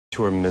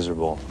Two are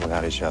miserable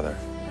without each other.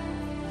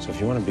 So if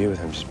you want to be with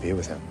him, just be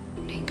with him.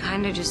 He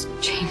kind of just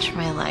changed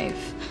my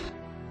life.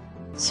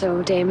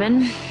 So,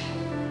 Damon,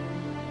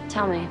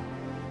 tell me,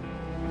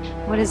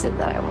 what is it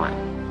that I want?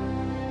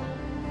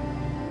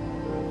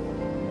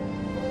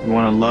 You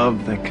want a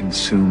love that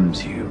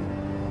consumes you.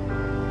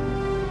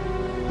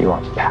 You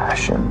want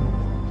passion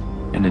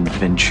and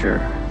adventure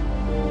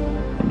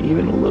and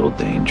even a little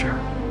danger.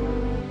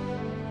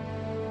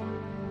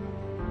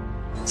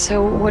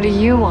 So, what do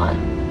you want?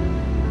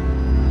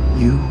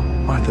 You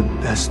are the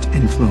best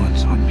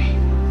influence on me.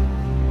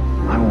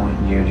 I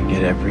want you to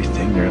get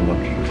everything you're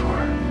looking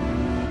for.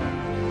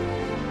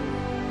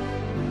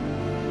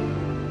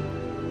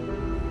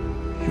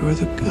 You are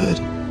the good.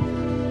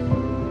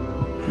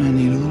 And I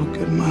need a little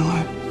good in my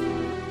life.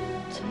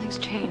 Something's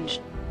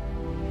changed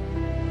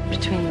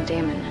between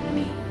Damon and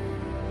me.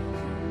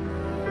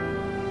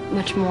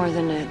 Much more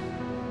than it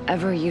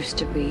ever used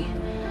to be.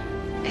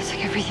 It's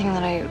like everything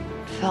that I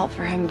felt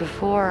for him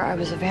before I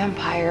was a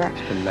vampire.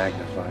 It's been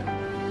magnified.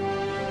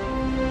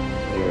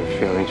 Your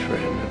feelings for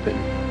him have been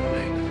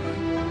magnified.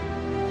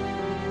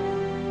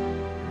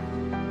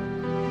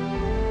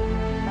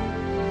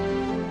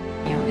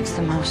 You know, it's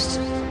the most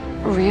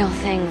real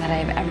thing that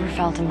I've ever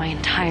felt in my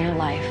entire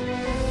life.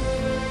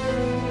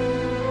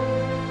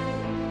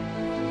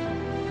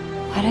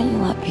 Why don't you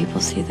let people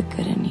see the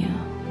good in you?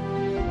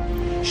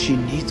 She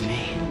needs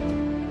me.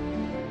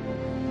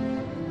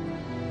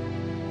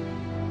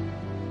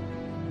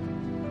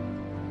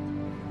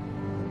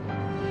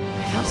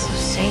 I felt so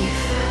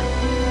safe.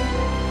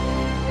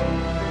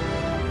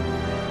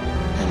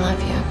 I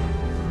love you.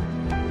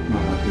 I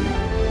love you.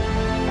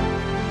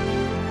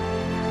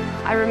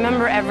 I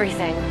remember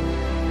everything.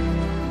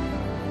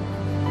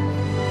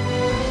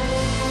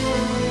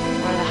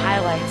 One of the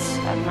highlights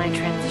of my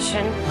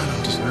transition. I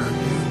don't deserve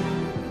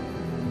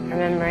you.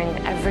 Remembering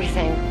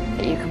everything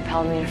that you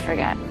compelled me to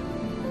forget.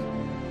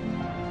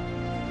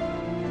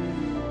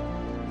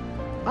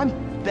 I'm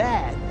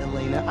bad,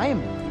 Elena. I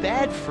am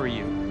bad for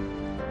you.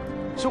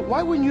 So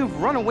why wouldn't you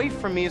have run away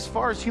from me as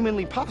far as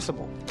humanly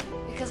possible?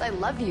 Because I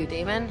love you,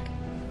 Damon.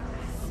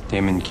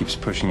 Damon keeps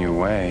pushing you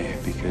away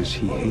because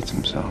he hates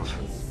himself.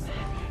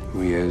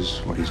 Who he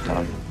is, what he's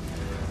done.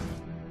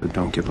 But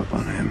don't give up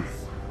on him.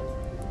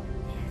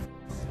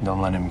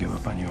 Don't let him give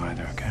up on you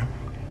either, okay?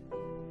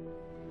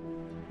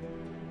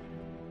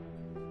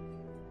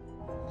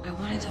 I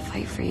wanted to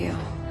fight for you.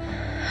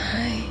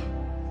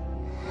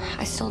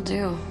 I still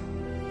do.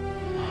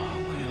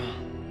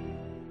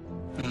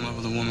 I'm in love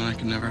with a woman I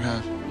could never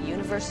have. The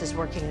universe is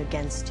working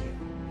against you.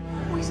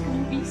 Always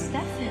gonna be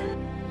Stefan.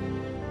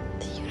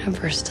 The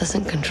universe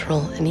doesn't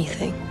control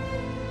anything.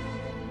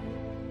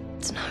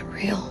 It's not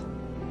real.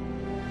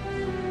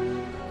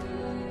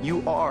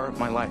 You are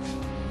my life.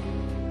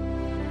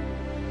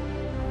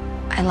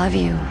 I love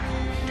you,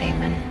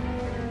 Damon.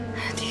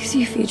 Do you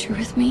see a future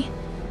with me?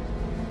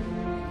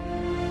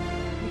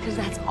 Because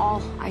that's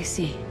all I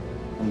see.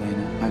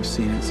 Elena, I've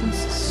seen it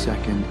since the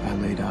second I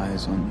laid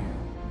eyes on you.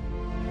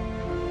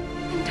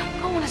 And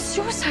don't go on a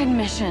suicide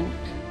mission.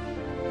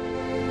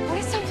 What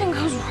if something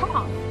goes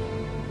wrong?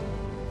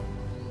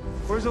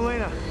 Where's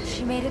Elena?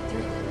 She made it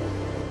through.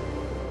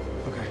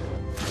 Okay.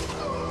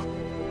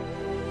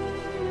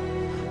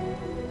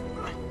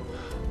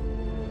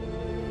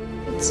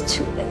 It's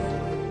too late.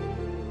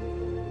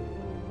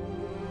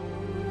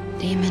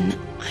 Damon,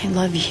 I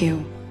love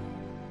you.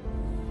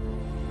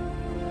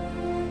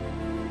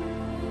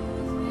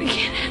 I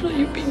can't handle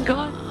you being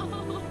gone.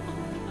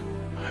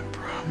 I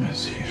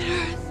promise you.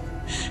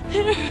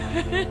 It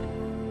hurts.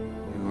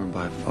 You were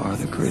by far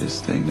the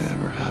greatest thing to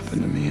ever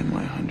happen to me in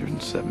my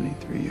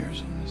 173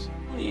 years on this.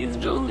 Please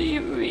don't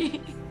leave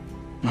me.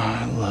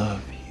 I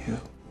love you.